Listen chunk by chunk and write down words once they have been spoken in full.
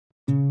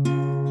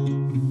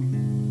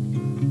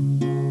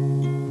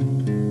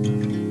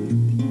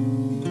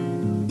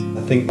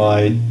think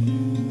my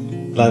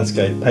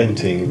landscape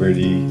painting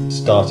really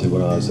started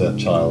when I was a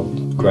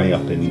child, growing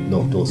up in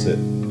North Dorset,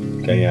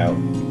 going out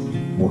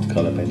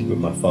watercolour painting with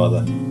my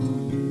father.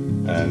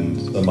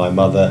 And my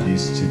mother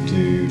used to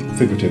do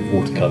figurative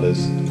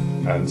watercolours,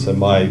 and so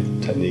my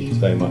technique is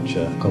very much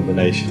a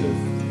combination of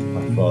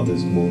my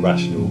father's more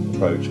rational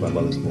approach, my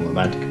mother's more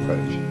romantic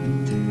approach.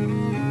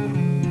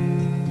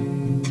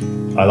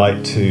 I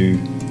like to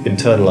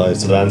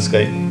internalise the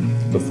landscape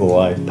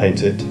before I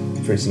paint it.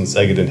 For instance,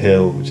 Egerton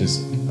Hill, which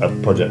is a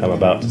project I'm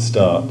about to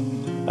start,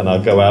 and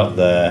I'll go out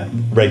there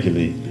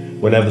regularly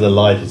whenever the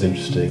light is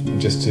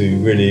interesting, just to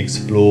really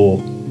explore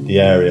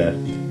the area.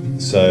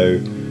 So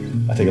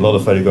I take a lot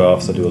of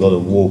photographs, I do a lot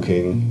of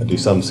walking, I do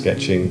some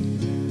sketching,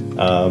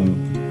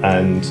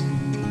 and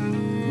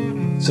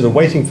sort of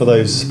waiting for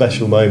those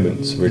special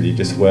moments, really,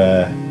 just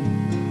where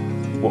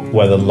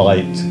the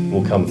light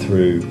will come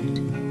through.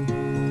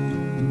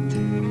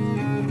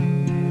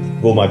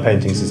 All my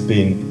paintings has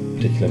been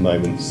particular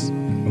moments.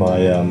 My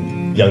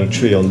young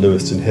tree on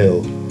Lewiston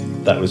Hill,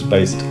 that was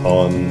based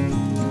on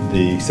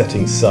the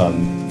setting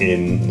sun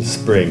in the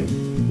spring,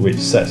 which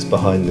sets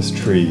behind this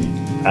tree.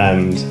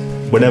 And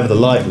whenever the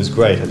light was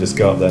great, I'd just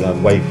go up there and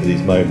I'd wait for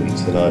these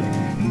moments and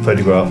I'd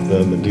photograph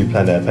them and do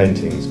plein air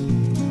paintings.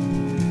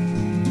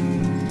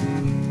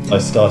 I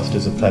started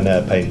as a plein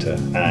air painter,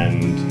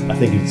 and I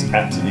think it's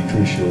absolutely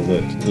crucial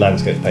that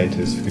landscape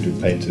painters, figurative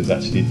painters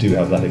actually do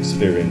have that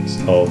experience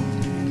of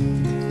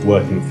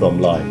working from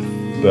life.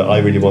 But I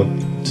really want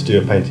to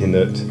do a painting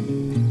that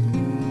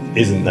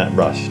isn't that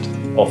rushed.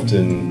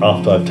 Often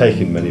after I've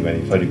taken many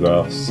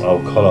photographs, I'll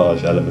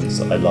collage elements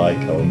that I like,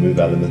 I'll remove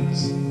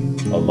elements,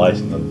 I'll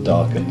lighten and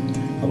darken.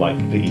 I might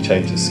completely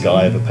change the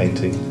sky of a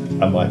painting.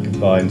 I might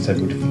combine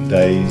several different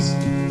days,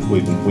 or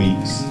even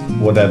weeks,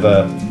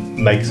 whatever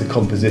makes a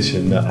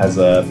composition that has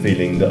a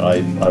feeling that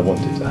I want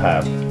it to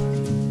have.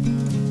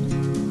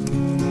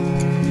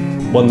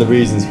 One of the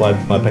reasons why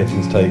my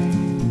paintings take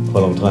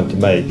quite a long time to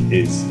make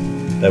is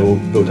they're all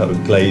built up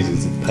with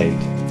glazes of paint.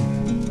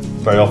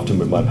 Very often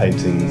with my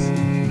paintings,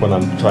 when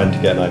I'm trying to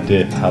get an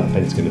idea for how the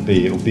painting's going to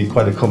be, it will be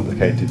quite a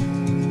complicated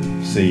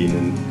scene,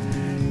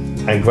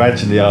 and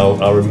gradually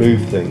I'll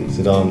remove things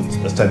that aren't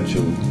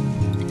essential,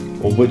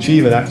 or which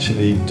even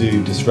actually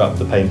do disrupt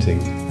the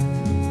painting.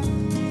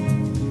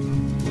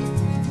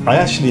 I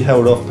actually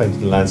held off painting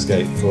the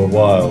landscape for a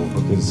while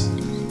because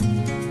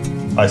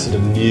I sort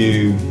of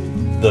knew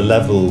the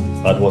level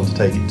I'd want to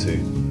take it to,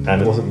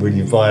 and it wasn't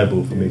really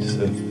viable for me to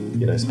sort of,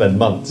 spend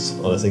months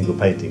on a single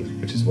painting,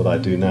 which is what I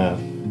do now.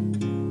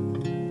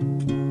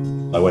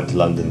 I went to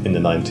London in the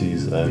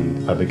 90s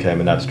and I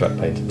became an abstract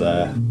painter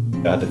there.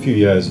 I had a few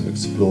years of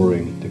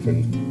exploring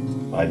different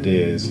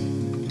ideas,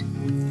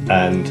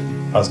 and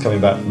I was coming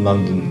back from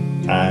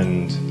London,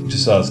 and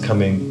just as I was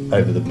coming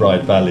over the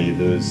Bride Valley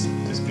there was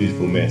this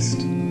beautiful mist.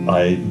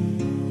 I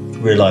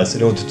realised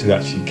in order to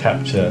actually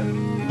capture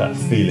that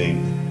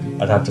feeling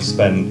I'd have to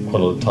spend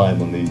quite a lot of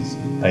time on these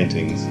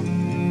paintings.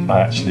 I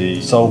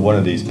actually sold one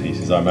of these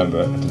pieces, I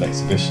remember, at an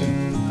exhibition,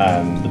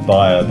 and the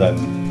buyer then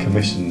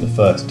commissioned the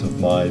first of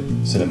my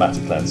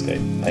cinematic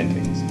landscape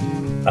paintings,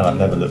 and I've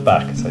never looked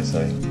back, as they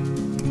say.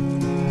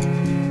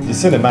 The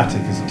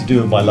cinematic is to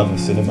do with my love of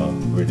cinema,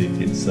 really.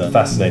 It's a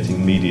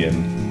fascinating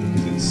medium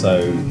because it's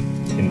so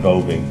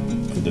involving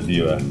for the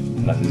viewer,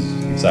 and that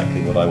is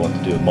exactly what I want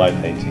to do with my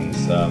paintings.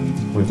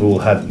 We've all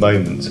had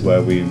moments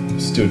where we've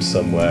stood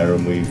somewhere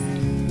and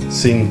we've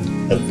seen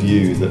a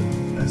view that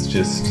has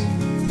just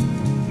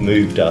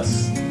moved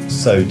us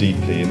so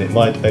deeply, and it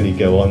might only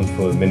go on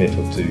for a minute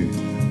or two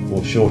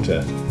or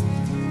shorter,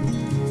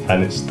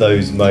 and it's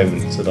those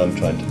moments that I'm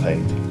trying to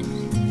paint.